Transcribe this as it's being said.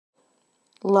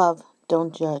Love,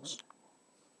 don't judge.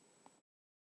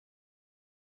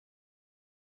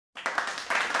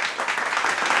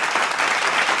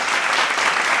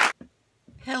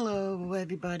 Hello,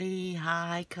 everybody.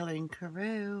 Hi, Coloring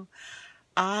Carew.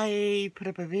 I put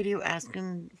up a video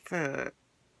asking for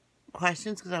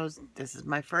questions because this is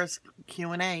my first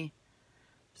Q&A.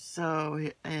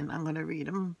 And I'm going to read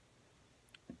them.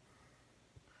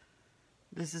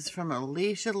 This is from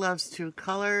Alicia Loves to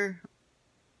Color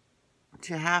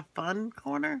to Have Fun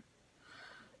Corner.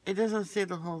 It doesn't say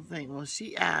the whole thing. Well,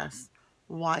 she asked,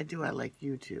 why do I like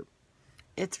YouTube?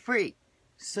 It's free.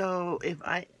 So if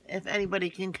anybody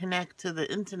can connect to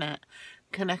the internet,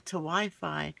 connect to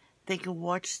Wi-Fi, they can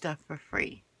watch stuff for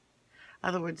free. In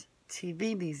other words,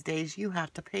 TV these days, you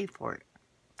have to pay for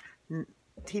it.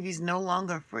 TV's no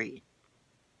longer free.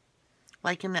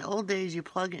 Like in the old days, you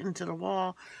plug it into the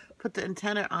wall, put the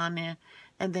antenna on there,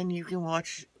 and then you can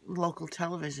watch local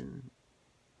television,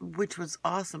 which was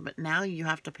awesome. But now you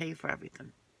have to pay for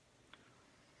everything.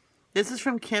 This is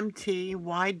from Kim T.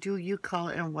 Why do you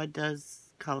color, and what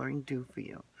does coloring do for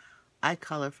you? I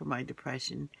color for my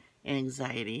depression and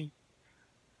anxiety.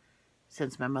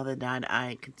 Since my mother died,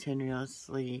 I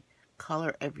continuously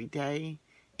color every day.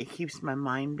 It keeps my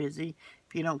mind busy.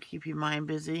 If you don't keep your mind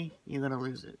busy, you're going to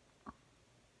lose it.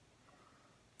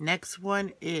 Next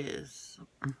one is...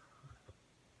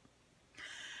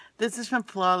 This is from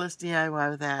Flawless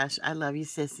DIY with Ash. I love you,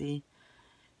 sissy.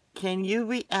 Can you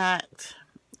react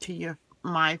to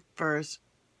my first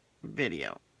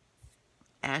video?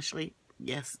 Ashley,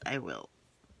 yes, I will.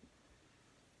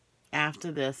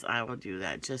 After this, I will do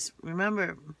that. Just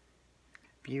remember,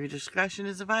 viewer discretion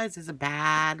is advised. There's a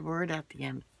bad word at the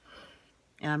end.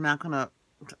 And I'm not going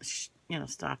to,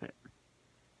 stop it.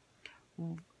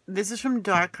 This is from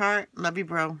Darkheart. Love you,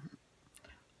 bro.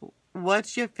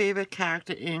 What's your favorite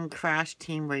character in Crash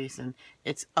Team Racing?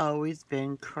 It's always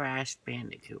been Crash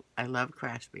Bandicoot. I love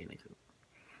Crash Bandicoot.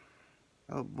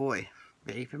 Oh, boy.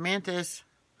 Ready for Mantis.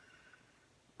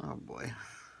 Oh, boy.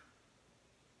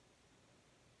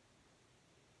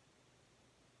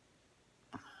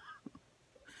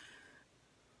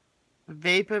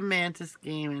 Vapor Mantis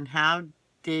Gaming. How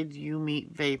did you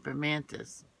meet Vapor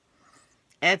Mantis?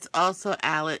 It's also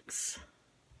Alex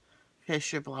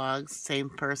Fisher Blogs. Same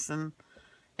person.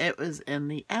 It was in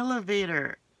the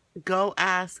elevator. Go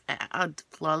ask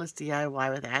Flawless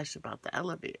DIY with Ash about the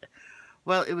elevator.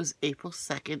 Well, it was April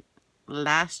 2nd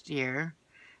last year.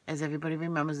 As everybody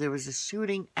remembers, there was a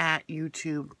shooting at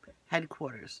YouTube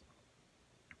headquarters.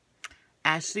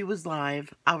 Ashley was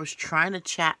live. I was trying to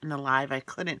chat in the live. I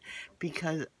couldn't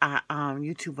because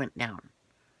YouTube went down.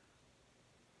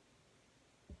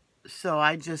 So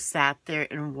I just sat there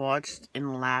and watched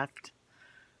and laughed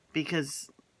because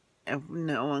if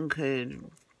no one could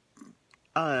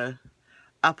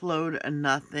upload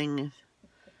nothing.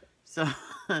 So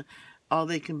all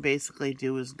they can basically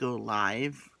do is go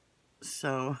live.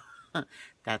 So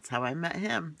that's how I met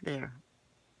him there.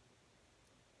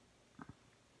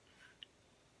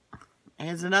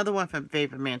 Here's another one from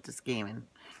Vapor Mantis Gaming.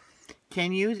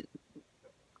 Can you...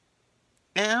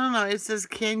 I don't know. It says,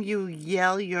 can you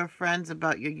yell your friends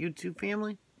about your YouTube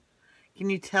family? Can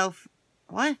you tell...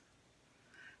 What?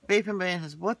 Vapor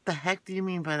Mantis, what the heck do you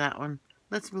mean by that one?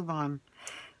 Let's move on.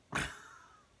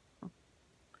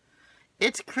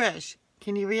 It's Krish.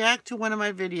 Can you react to one of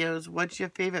my videos? What's your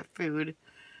favorite food?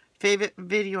 Favorite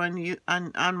video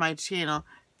on my channel?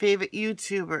 Favorite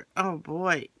YouTuber? Oh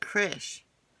boy, Krish.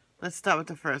 Let's start with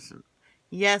the first one.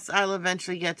 Yes, I'll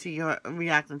eventually get to your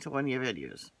reacting to one of your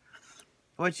videos.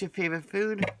 What's your favorite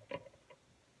food?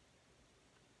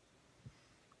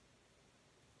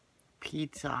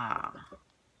 Pizza.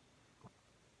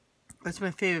 What's my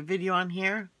favorite video on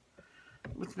here?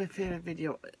 What's my favorite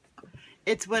video?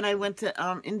 It's when I went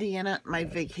to Indiana, my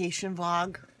vacation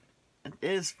vlog. It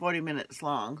is 40 minutes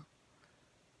long.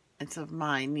 It's of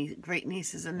my great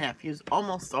nieces and nephews.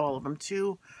 Almost all of them.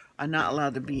 2 are not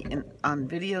allowed to be on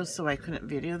videos, so I couldn't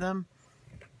video them.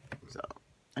 So,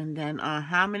 and then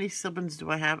how many siblings do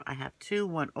I have? I have 2.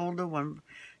 1 older, 1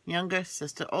 younger.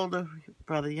 Sister older,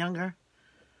 brother younger.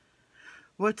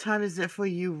 What time is it for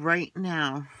you right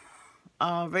now?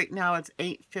 Right now it's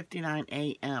 8:59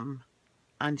 a.m.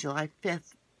 on July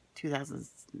 5th,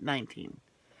 2019.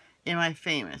 Am I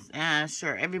famous?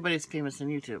 Sure. Everybody's famous on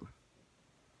YouTube.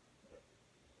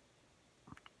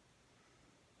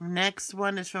 Next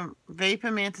one is from Vapor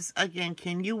Mantis again.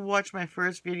 Can you watch my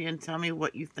first video and tell me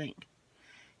what you think?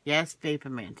 Yes,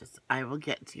 Vapor Mantis. I will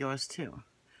get to yours too.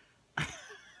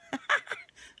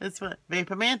 That's what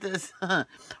Vapor Mantis.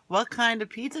 What kind of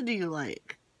pizza do you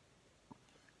like?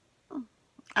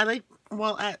 I like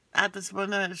Well, at this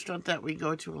one restaurant that we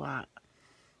go to a lot,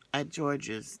 at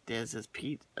George's, there's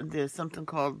something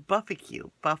called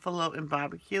Buffalo, buffalo and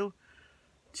barbecue,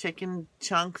 chicken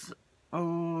chunks.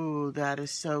 Oh, that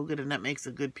is so good, and that makes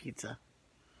a good pizza.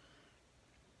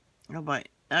 Oh boy.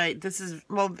 All right,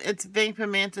 it's Vapor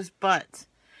Mantis, but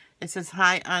it says,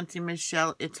 hi, Auntie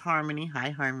Michelle, it's Harmony.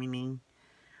 Hi, Harmony.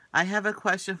 I have a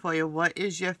question for you. What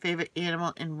is your favorite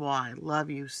animal and why? Love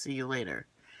you. See you later.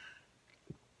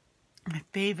 My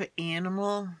favorite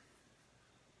animal?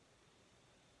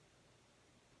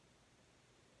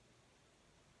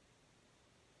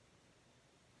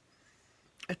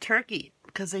 A turkey,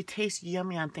 because they taste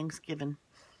yummy on Thanksgiving.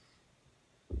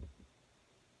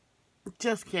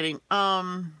 Just kidding.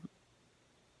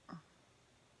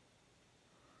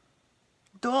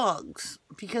 Dogs,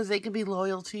 because they can be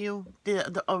loyal to you. They're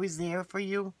always there for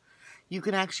you. You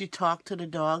can actually talk to the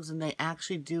dogs, and they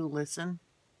actually do listen.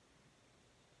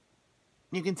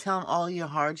 You can tell them all your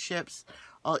hardships,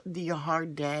 your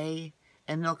hard day,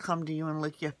 and they'll come to you and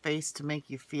lick your face to make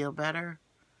you feel better.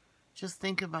 Just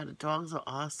think about it. Dogs are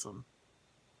awesome.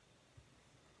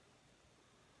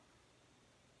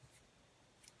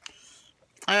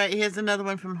 All right, here's another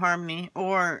one from Harmony,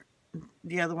 or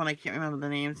the other one, I can't remember the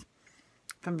names,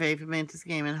 from Vapor Mantis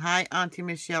Gaming. Hi, Auntie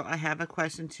Michelle, I have a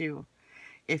question too.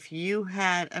 If you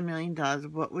had $1 million,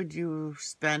 what would you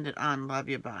spend it on? Love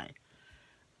you, bye.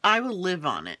 I would live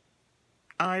on it.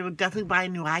 I would definitely buy a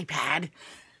new iPad,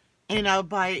 and I'll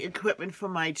buy equipment for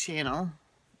my channel.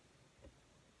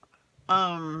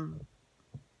 And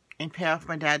pay off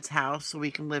my dad's house so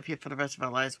we can live here for the rest of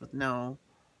our lives with nothing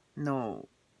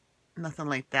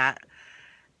like that.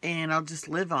 And I'll just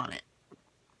live on it.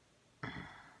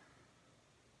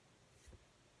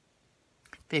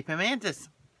 Vapor Mantis.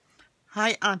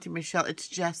 Hi, Auntie Michelle. It's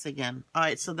Jess again. All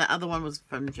right, so the other one was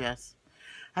from Jess.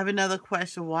 I have another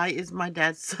question. Why is my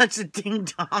dad such a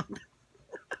ding-dong?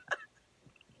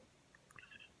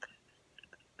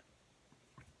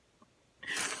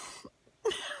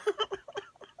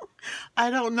 I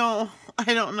don't know.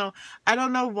 I don't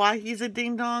know why he's a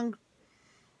ding-dong.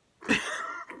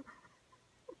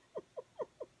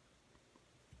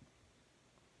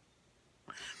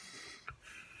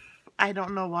 I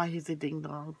don't know why he's a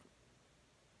ding-dong.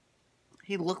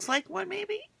 He looks like one,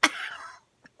 maybe?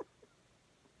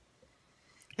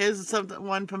 Here's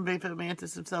one from Vapor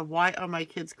Mantis himself. Why are my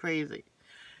kids crazy?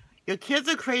 Your kids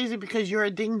are crazy because you're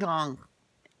a ding-dong,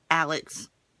 Alex.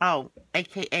 Oh,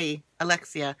 a.k.a.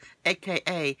 Alexia,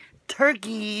 a.k.a.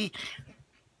 Turkey.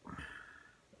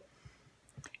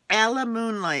 Ella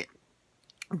Moonlight.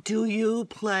 Do you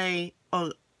play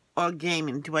or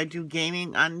gaming? Do I do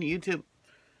gaming on YouTube?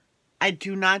 I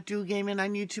do not do gaming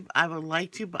on YouTube. I would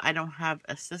like to, but I don't have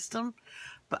a system.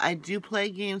 But I do play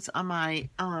games on my,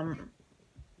 hold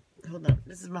on.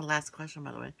 This is my last question,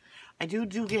 by the way. I do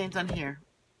games on here.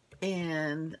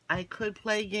 And I could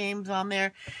play games on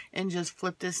there and just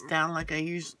flip this down like I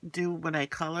usually do when I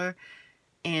color.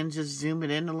 And just zoom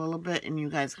it in a little bit. And you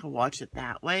guys can watch it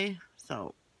that way.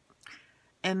 So,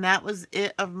 and that was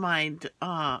it of my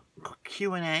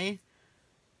Q&A.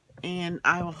 And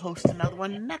I will host another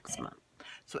one next month.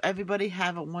 So everybody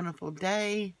have a wonderful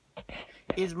day.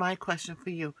 Here's my question for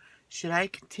you. Should I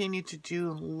continue to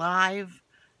do live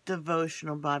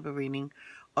devotional Bible reading,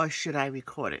 or should I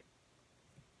record it?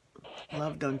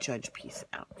 Love, don't judge. Peace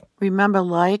out. Remember,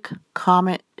 like,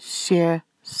 comment, share,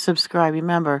 subscribe.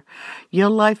 Remember, your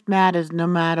life matters no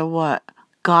matter what.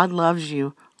 God loves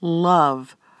you.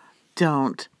 Love,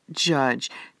 don't judge.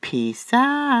 Peace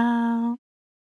out.